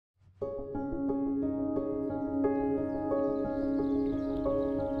Change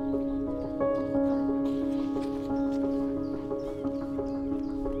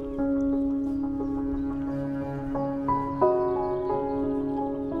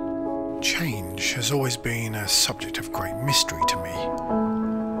has always been a subject of great mystery to me.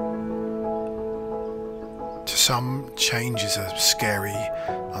 To some, change is a scary,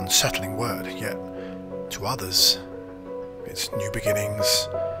 unsettling word, yet to others, it's new beginnings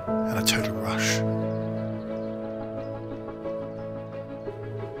and a total rush.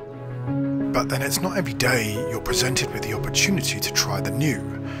 But then it's not every day you're presented with the opportunity to try the new,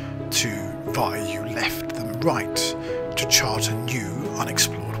 to value left than right, to chart new,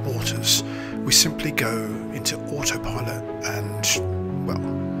 unexplored waters. We simply go into autopilot and, well,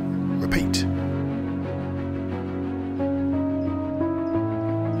 repeat.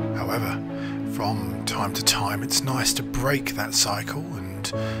 However, from time to time it's nice to break that cycle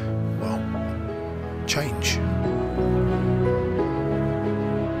and, well, change.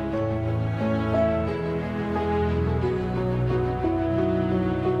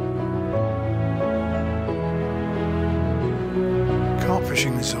 Carp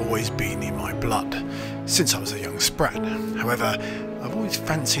fishing has always been in my blood since I was a young sprat. However, I've always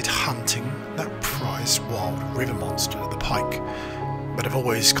fancied hunting that prized wild river monster, the pike, but I've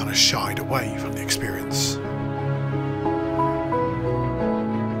always kind of shied away from the experience.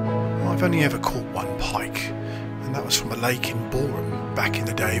 I've only ever caught one pike, and that was from a lake in Boreham back in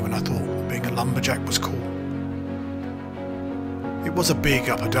the day when I thought being a lumberjack was cool. It was a big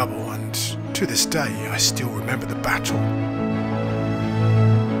upper double, and to this day I still remember the battle.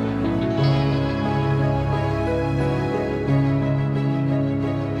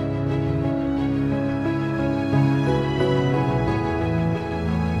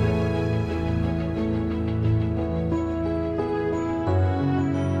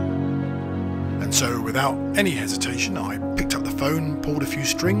 So without any hesitation, I picked up the phone, pulled a few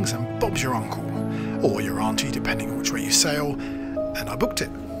strings, and Bob's your uncle, or your auntie depending on which way you sail, and I booked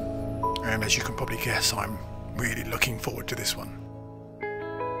it. And as you can probably guess, I'm really looking forward to this one.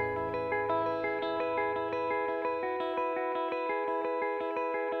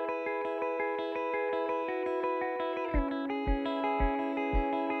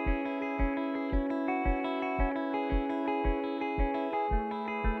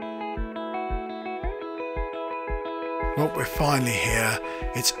 Well, we're finally here.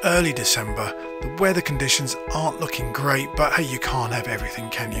 It's early December. The weather conditions aren't looking great, but hey, you can't have everything,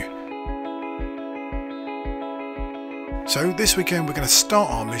 can you? So this weekend we're going to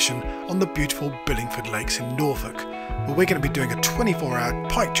start our mission on the beautiful Billingford Lakes in Norfolk, where we're going to be doing a 24-hour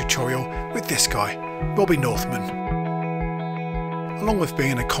pike tutorial with this guy, Robbie Northman. Along with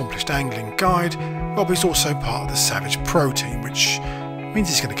being an accomplished angling guide, Robbie's also part of the Savage Pro team, which means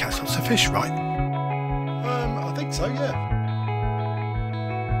he's going to catch lots of fish, right? I think so, yeah.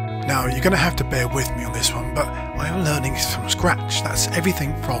 Now, you're going to have to bear with me on this one, but I am learning from scratch. That's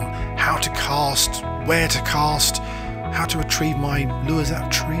everything from how to cast, where to cast, how to retrieve my lures out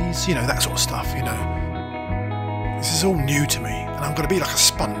of trees, you know, that sort of stuff, you know. This is all new to me, and I'm going to be like a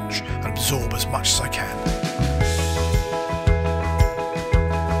sponge and absorb as much as I can.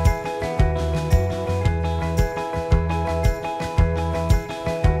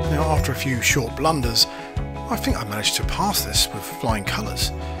 Now, after a few short blunders, I think I managed to pass this with flying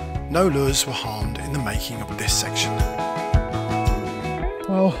colours. No lures were harmed in the making of this section.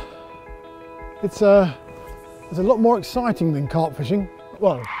 Well, it's a lot more exciting than carp fishing.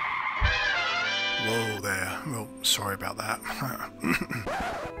 Well, whoa there. Well, sorry about that.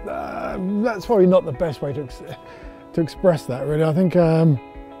 that's probably not the best way to express that, really. I think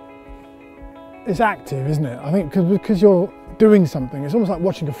it's active, isn't it? I think because you're doing something. It's almost like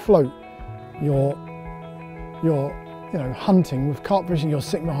watching a float. You're you know, hunting. With carp fishing, you're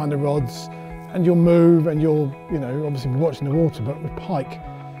sitting behind the rods and you'll move and you'll, you know, obviously be watching the water. But with pike,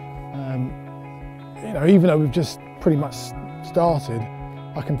 you know, even though we've just pretty much started,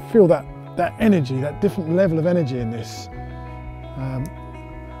 I can feel that energy, that different level of energy in this.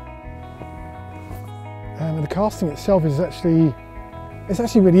 And the casting itself is actually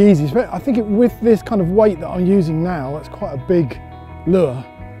really easy. I think with this kind of weight that I'm using now, it's quite a big lure.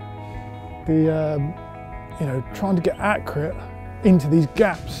 You know, trying to get accurate into these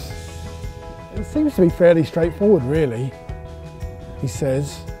gaps, it seems to be fairly straightforward, really, he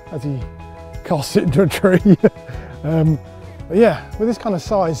says, as he casts it into a tree. But yeah, with this kind of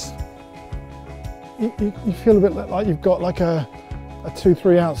size, you feel a bit like you've got like a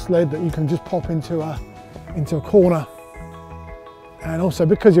 2-3 ounce lead that you can just pop into a corner. And also,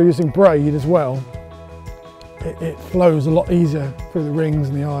 because you're using braid as well, it flows a lot easier through the rings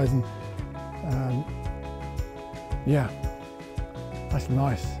and the eyes, and yeah, that's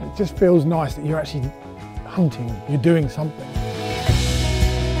nice. It just feels nice that you're actually hunting, you're doing something.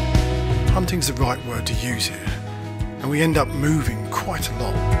 Hunting's the right word to use here, and we end up moving quite a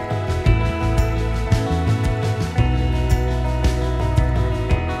lot.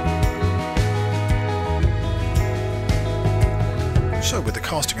 So with the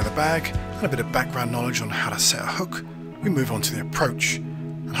casting of the bag and a bit of background knowledge on how to set a hook, we move on to the approach,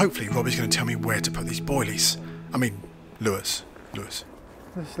 and hopefully Robbie's going to tell me where to put these boilies. I mean, lures.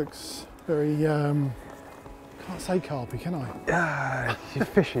 This looks very, can't say carpy, can I?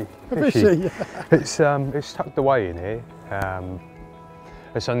 Fishy. Fishy, yeah. It's tucked away in here.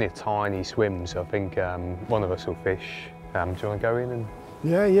 It's only a tiny swim, so I think one of us will fish. Do you want to go in and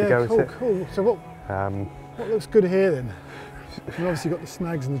yeah, cool. So what looks good here then? You've obviously got the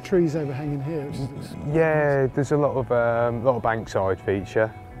snags and the trees overhanging here. Yeah, there's a lot of bankside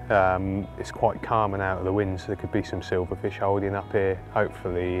feature. It's quite calm and out of the wind, so there could be some silverfish holding up here.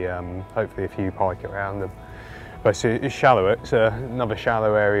 Hopefully a few pike around them. But it's shallower. It's another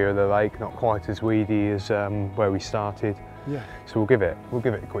shallow area of the lake, not quite as weedy as where we started. Yeah. So we'll give it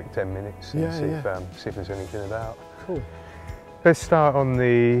a quick 10 minutes and see if there's anything about. Cool. Let's start on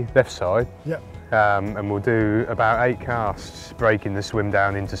the left side. Yep. And we'll do about 8 casts, breaking the swim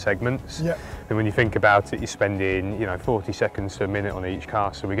down into segments. Yep. And when you think about it, you're spending 40 seconds to a minute on each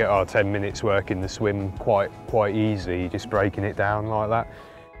cast, so we get our 10 minutes working the swim quite easy, just breaking it down like that.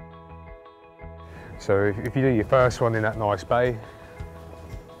 So if you do your first one in that nice bay,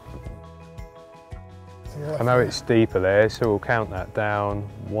 I know it's deeper there, so we'll count that down.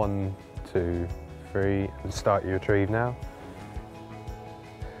 1, 2, 3, and start your retrieve now.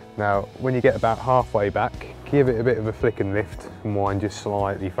 Now, when you get about halfway back, give it a bit of a flick and lift and wind just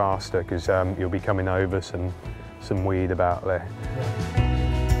slightly faster, because you'll be coming over some weed about there.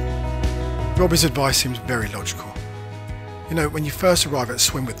 Robbie's advice seems very logical. You know, when you first arrive at a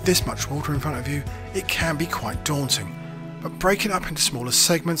swim with this much water in front of you, it can be quite daunting, but breaking it up into smaller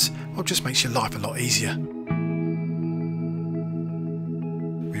segments, well, just makes your life a lot easier.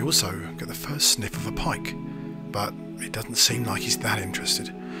 We also get the first sniff of a pike, but it doesn't seem like he's that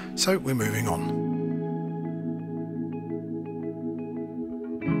interested. So we're moving on.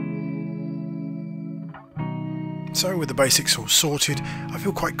 So with the basics all sorted, I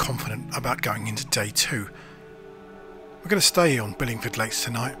feel quite confident about going into day 2. We're going to stay on Billingford Lakes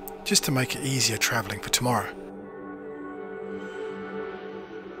tonight, just to make it easier travelling for tomorrow.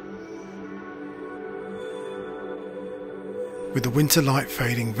 With the winter light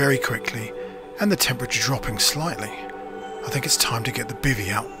fading very quickly and the temperature dropping slightly, I think it's time to get the bivvy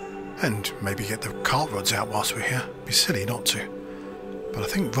out and maybe get the cart rods out whilst we're here. It'd be silly not to. But I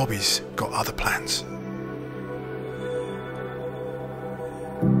think Robbie's got other plans.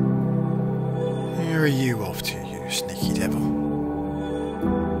 Where are you off to, you sneaky devil?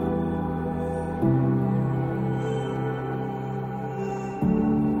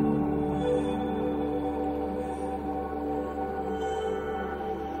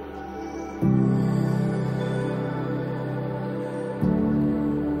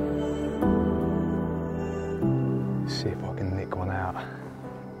 See if I can nick one out.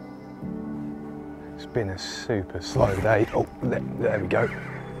 It's been a super slow day. Oh, there we go.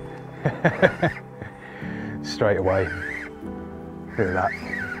 Straight away. Look at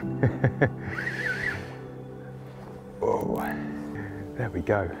that. Oh, there we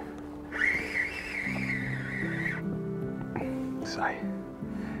go. So,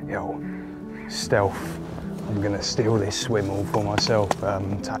 yo, stealth. I'm gonna steal this swim all for myself.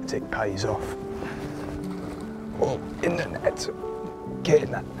 Tactic pays off. Oh, in the net. Get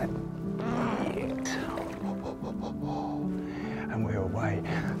in that net. And we're away.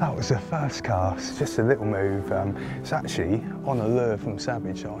 That was the first cast, just a little move. It's actually on a lure from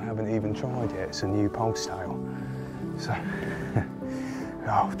Savage that I haven't even tried yet. It's a new pulse tail. So,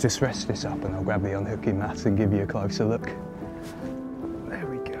 I'll just rest this up and I'll grab the unhooking mat and give you a closer look. There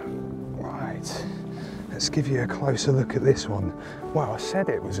we go. Right. Let's give you a closer look at this one. Well, I said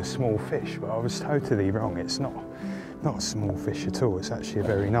it was a small fish, but I was totally wrong. It's not a small fish at all. It's actually a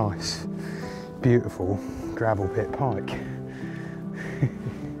very nice, beautiful gravel pit pike.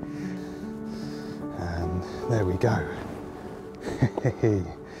 And there we go.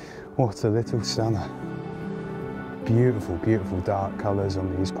 What a little stunner. Beautiful, beautiful dark colours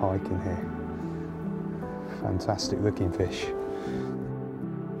on these pike in here. Fantastic looking fish.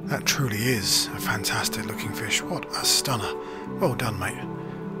 That truly is a fantastic looking fish. What a stunner. Well done, mate.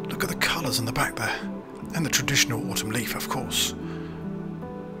 Look at the colours on the back there. And the traditional autumn leaf, of course.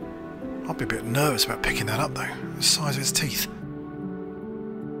 I'd be a bit nervous about picking that up though, the size of its teeth.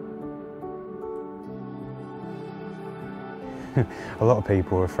 A lot of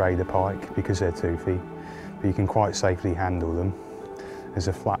people are afraid of pike because they're toothy, but you can quite safely handle them. There's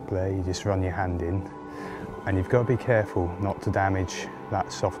a flap there, you just run your hand in, and you've got to be careful not to damage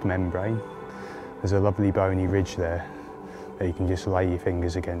that soft membrane. There's a lovely bony ridge there that you can just lay your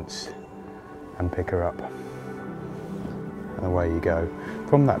fingers against and pick her up. And away you go.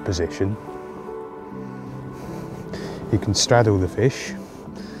 From that position, you can straddle the fish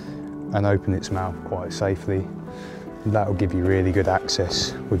and open its mouth quite safely. That'll give you really good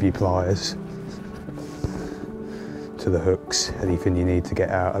access with your pliers to the hooks, anything you need to get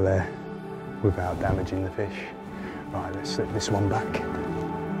out of there without damaging the fish. Right, let's slip this one back.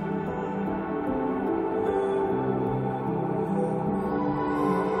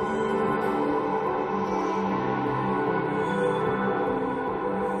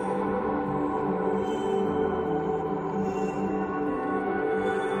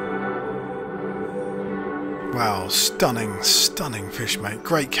 Wow, stunning, stunning fish, mate.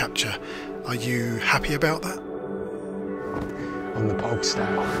 Great capture. Are you happy about that? On the pog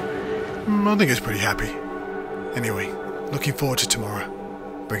staff. I think it's pretty happy. Anyway, looking forward to tomorrow.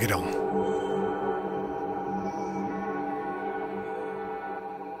 Bring it on.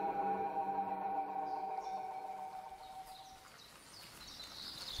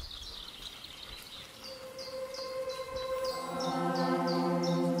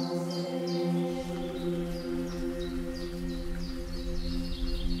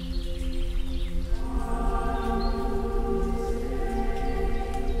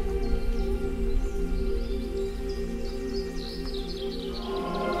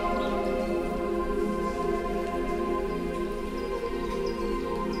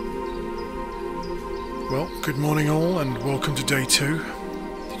 Well, good morning all and welcome to day 2.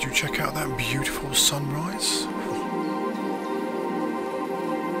 Did you check out that beautiful sunrise?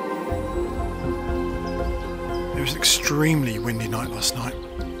 It was an extremely windy night last night.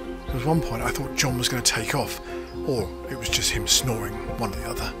 There was one point I thought John was going to take off, or it was just him snoring, one or the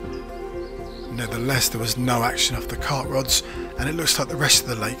other. Nevertheless, there was no action off the cart rods, and it looks like the rest of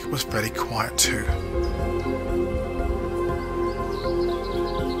the lake was very quiet too.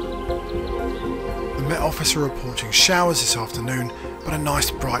 The Met Office are reporting showers this afternoon, but a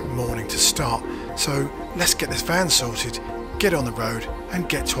nice bright morning to start. So let's get this van sorted, get on the road and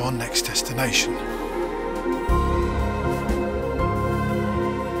get to our next destination.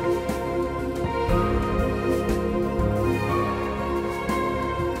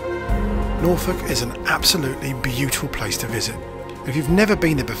 Norfolk is an absolutely beautiful place to visit. If you've never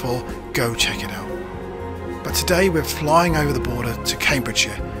been there before, go check it out. But today we're flying over the border to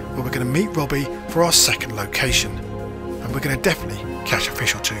Cambridgeshire, where we're going to meet Robbie for our second location. And we're going to definitely catch a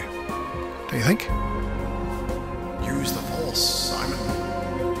fish or two. Don't you think? Use the force, Simon.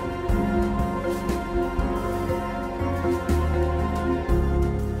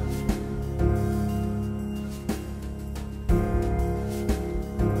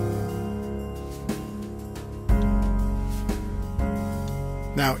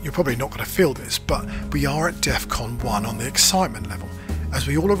 Now, you're probably not going to feel this, but we are at DEFCON 1 on the excitement level, as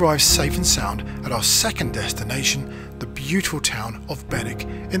we all arrive safe and sound at our second destination, the beautiful town of Benwick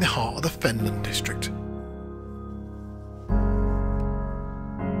in the heart of the Fenland district.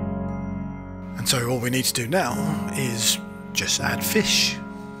 And so all we need to do now is just add fish.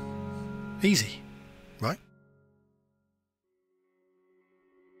 Easy, right?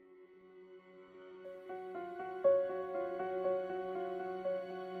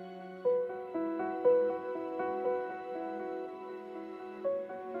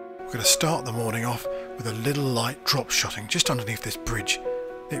 We're going to start the morning off with a little light drop shotting just underneath this bridge.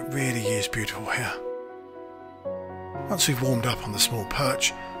 It really is beautiful here. Once we've warmed up on the small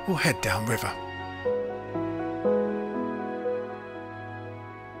perch, we'll head downriver.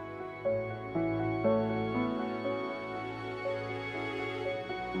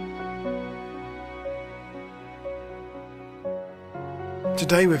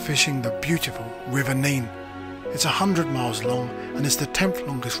 Today we're fishing the beautiful River Nene. It's 100 miles long and is the 10th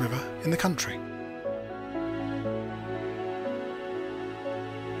longest river in the country.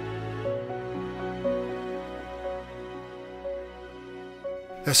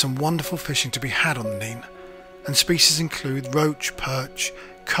 There's some wonderful fishing to be had on the Nene, and species include roach, perch,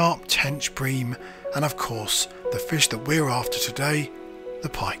 carp, tench, bream, and of course the fish that we're after today, the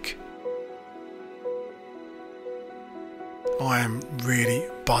pike. I am really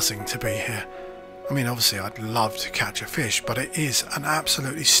buzzing to be here. I mean, obviously I'd love to catch a fish, but it is an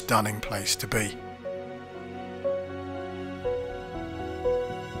absolutely stunning place to be.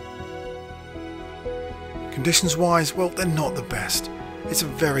 Conditions wise, well, they're not the best. It's a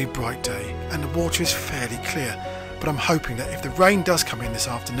very bright day and the water is fairly clear, but I'm hoping that if the rain does come in this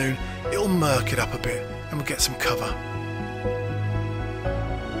afternoon, it'll murk it up a bit and we'll get some cover.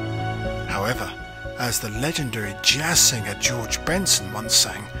 However, as the legendary jazz singer George Benson once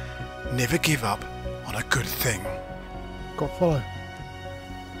sang, never give up on a good thing. Got to follow.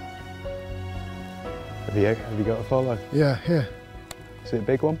 Have you got a follow? Yeah, here. Is it a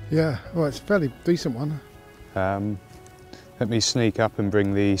big one? Yeah, well, it's a fairly decent one. Let me sneak up and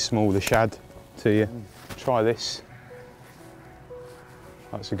bring the smaller shad to you. Try this.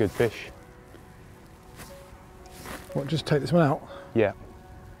 That's a good fish. What, just take this one out? Yeah.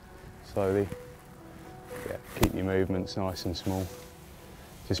 Slowly. Yeah, keep your movements nice and small.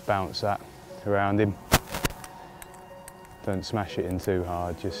 Just bounce that around him. Don't smash it in too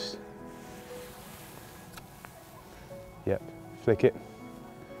hard, just... Yep, flick it.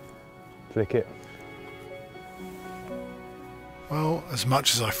 Flick it. Well, as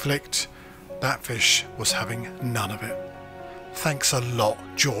much as I flicked, that fish was having none of it. Thanks a lot,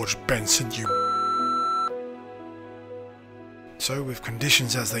 George Benson, you... So with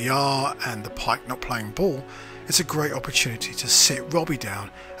conditions as they are and the pike not playing ball, it's a great opportunity to sit Robbie down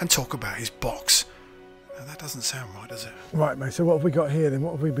and talk about his box. Now that doesn't sound right, does it? Right, mate, so what have we got here then?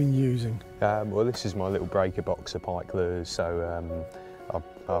 What have we been using? Well, this is my little breaker box of pike lures, so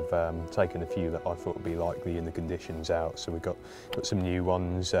I've taken a few that I thought would be likely in the conditions out. So we've got some new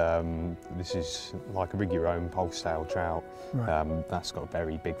ones. This is like a rig your own pulse tail trout. Right. That's got a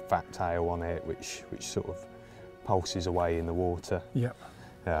very big fat tail on it, which sort of pulses away in the water. Yep.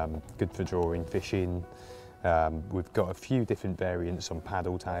 Good for drawing fish in. We've got a few different variants on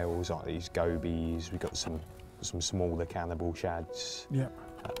paddle tails, like these gobies. We've got some smaller cannibal shads. Yep.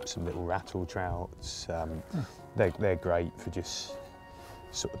 Some little rattle trouts. They're great for just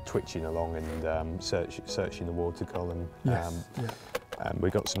sort of twitching along and searching the water column. Yes.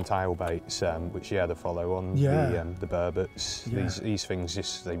 We've got some tail baits, which you had a follow on, the burbots. Yeah. These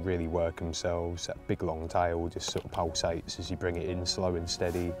things they really work themselves. That big long tail just sort of pulsates as you bring it in slow and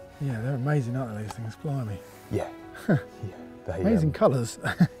steady. Yeah, they're amazing, aren't they, these things? Blimey. Yeah. Amazing colours.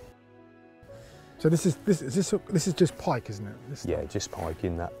 So this is just pike, isn't it? Yeah, just pike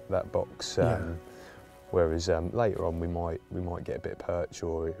in that box. Whereas later on we might get a bit of perch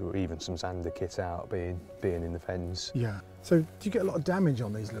or even some zander kit out being in the fens. Yeah. So do you get a lot of damage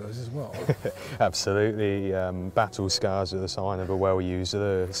on these lures as well? Absolutely. Battle scars are the sign of a well-used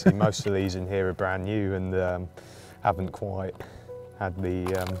lure. See, most of these in here are brand new and haven't quite had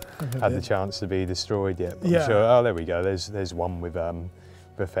the chance to be destroyed yet. But I'm sure. Oh, there we go. There's one with a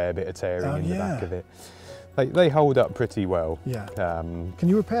fair bit of tearing in the back of it. They hold up pretty well. Yeah. Can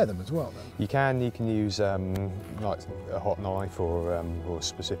you repair them as well then? You can use like a hot knife or a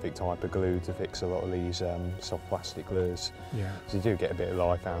specific type of glue to fix a lot of these soft plastic lures. Yeah. So you do get a bit of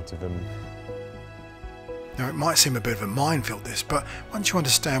life out of them. Now it might seem a bit of a minefield this, but once you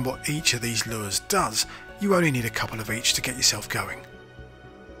understand what each of these lures does, you only need a couple of each to get yourself going.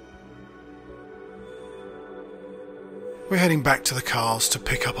 We're heading back to the cars to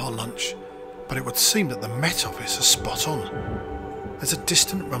pick up our lunch, but it would seem that the Met Office are spot on. There's a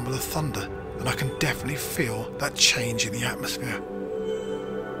distant rumble of thunder, and I can definitely feel that change in the atmosphere.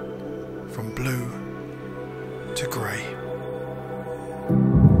 From blue to grey.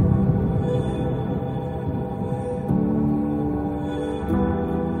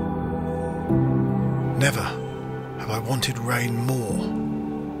 Never have I wanted rain more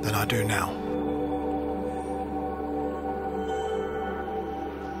than I do now.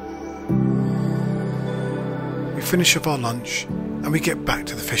 We finish up our lunch and we get back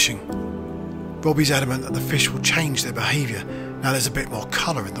to the fishing. Robbie's adamant that the fish will change their behaviour now there's a bit more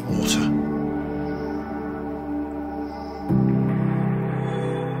colour in the water.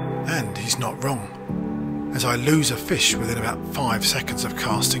 And he's not wrong, as I lose a fish within about 5 seconds of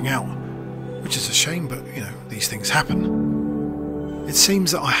casting out, which is a shame, but you know, these things happen. It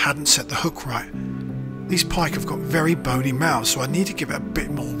seems that I hadn't set the hook right. These pike have got very bony mouths, so I need to give it a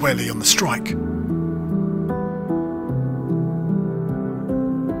bit more welly on the strike.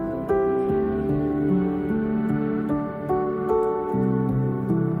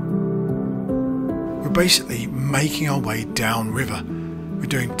 We're basically making our way downriver. We're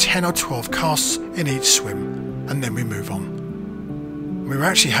doing 10 or 12 casts in each swim, and then we move on. We were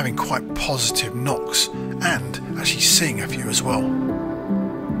actually having quite positive knocks, and actually seeing a few as well.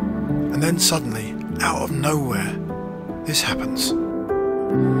 And then suddenly, out of nowhere, this happens.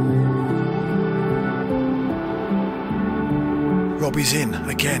 Robbie's in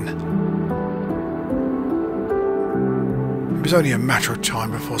again. It was only a matter of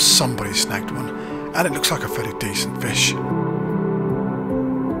time before somebody snagged one, and it looks like a fairly decent fish.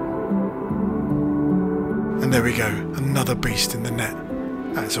 And there we go, another beast in the net.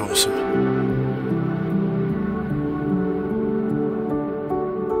 That's awesome.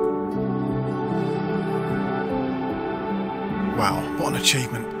 Wow, what an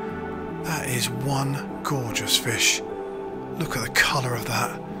achievement. That is one gorgeous fish. Look at the colour of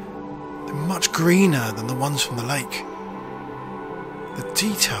that. They're much greener than the ones from the lake. The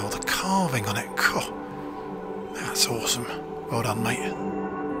detail, the carving on it, God, that's awesome. Well done, mate.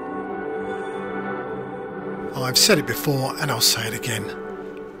 I've said it before and I'll say it again.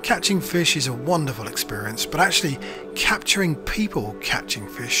 Catching fish is a wonderful experience, but actually capturing people catching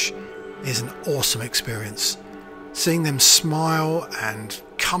fish is an awesome experience. Seeing them smile and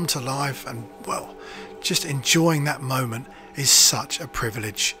come to life and, well, just enjoying that moment is such a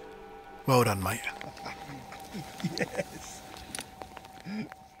privilege. Well done, mate. Yes.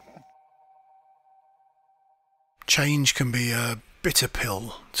 Change can be a bitter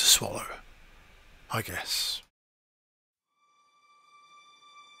pill to swallow, I guess.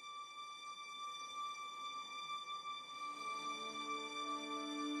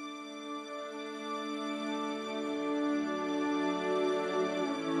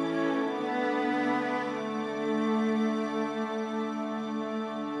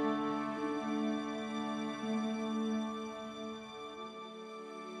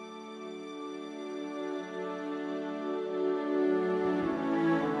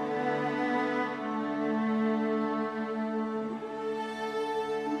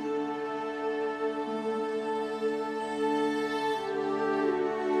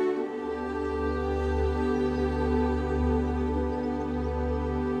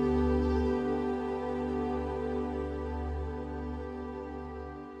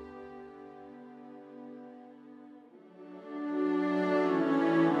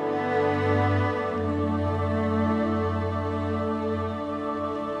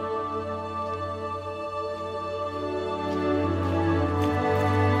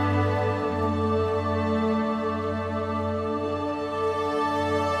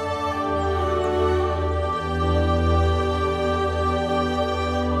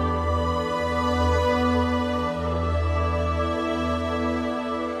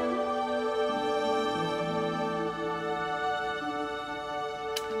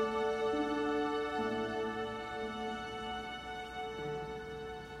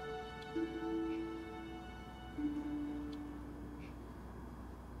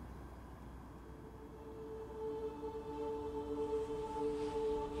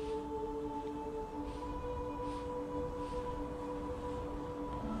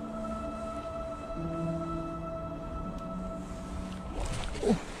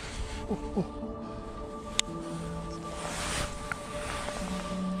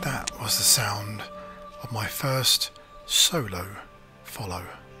 That was the sound of my first solo follow.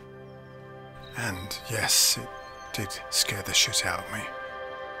 And yes, it did scare the shit out of me.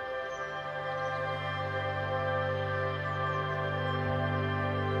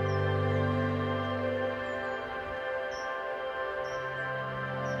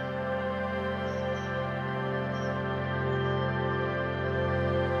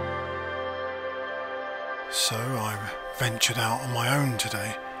 So I've ventured out on my own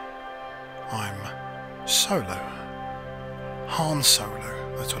today. I'm solo. Han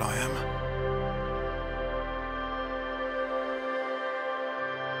Solo, that's what I am.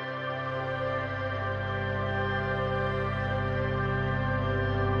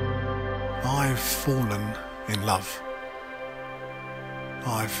 I've fallen in love.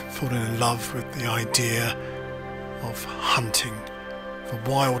 I've fallen in love with the idea of hunting for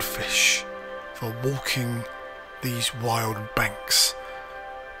wild fish, for walking these wild banks.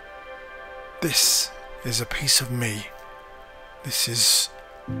 This is a piece of me. This is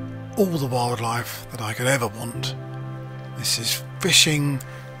all the wildlife that I could ever want. This is fishing,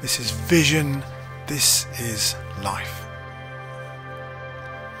 this is vision, this is life.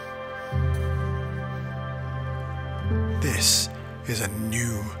 This is a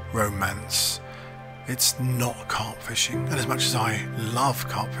new romance. It's not carp fishing, and as much as I love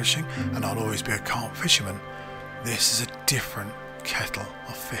carp fishing, and I'll always be a carp fisherman, this is a different kettle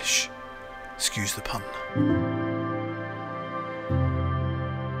of fish. Excuse the pun.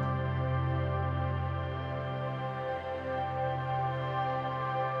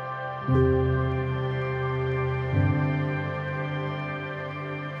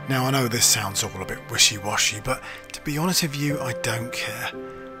 Now I know this sounds all a bit wishy-washy, but to be honest with you, I don't care.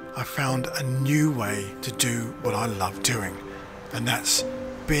 I found a new way to do what I love doing, and that's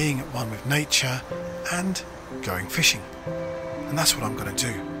being at one with nature and going fishing. And that's what I'm going to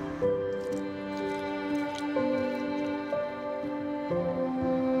do.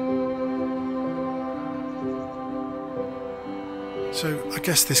 So I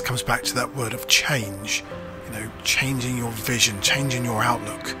guess this comes back to that word of change, you know, changing your vision, changing your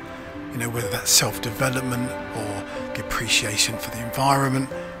outlook, you know, whether that's self-development or the appreciation for the environment.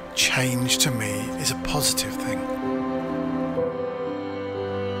 Change to me is a positive thing.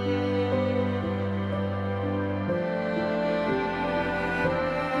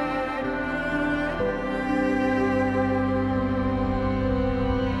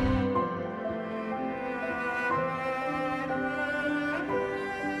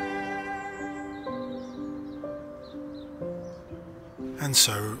 And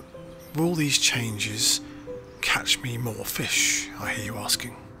so, will all these changes catch me more fish, I hear you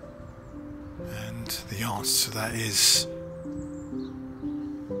asking? And the answer to that is...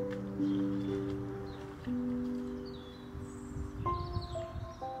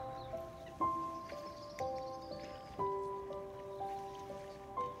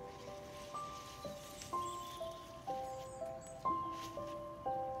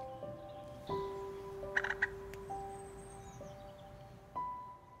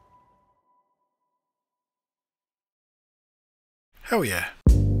 hell yeah.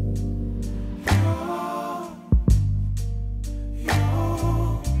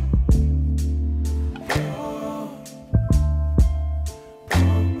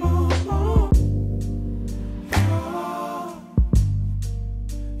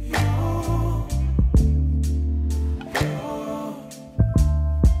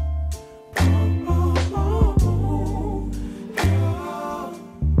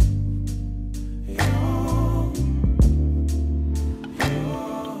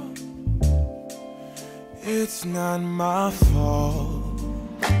 It's not my fault.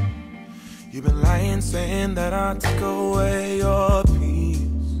 You've been lying, saying that I took away your peace.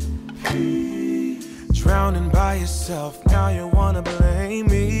 Drowning by yourself, now you wanna blame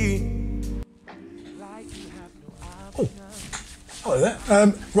me. Oh, hello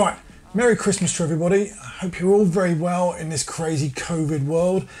there. Right, Merry Christmas to everybody. I hope you're all very well in this crazy COVID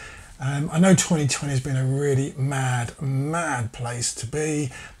world. I know 2020 has been a really mad place to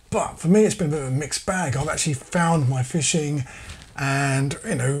be. But for me, it's been a bit of a mixed bag. I've actually found my fishing and,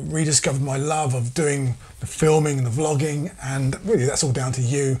 you know, rediscovered my love of doing the filming and the vlogging, and really that's all down to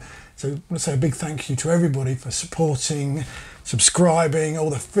you. So I want to say a big thank you to everybody for supporting, subscribing, all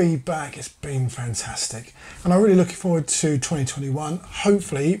the feedback. It's been fantastic. And I'm really looking forward to 2021.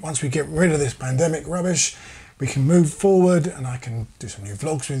 Hopefully, once we get rid of this pandemic rubbish, we can move forward and I can do some new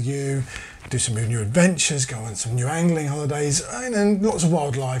vlogs with you, do some new adventures, go on some new angling holidays, and then lots of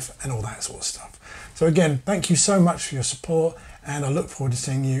wildlife and all that sort of stuff. So again, thank you so much for your support, and I look forward to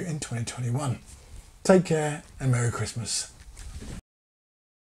seeing you in 2021. Take care and Merry Christmas.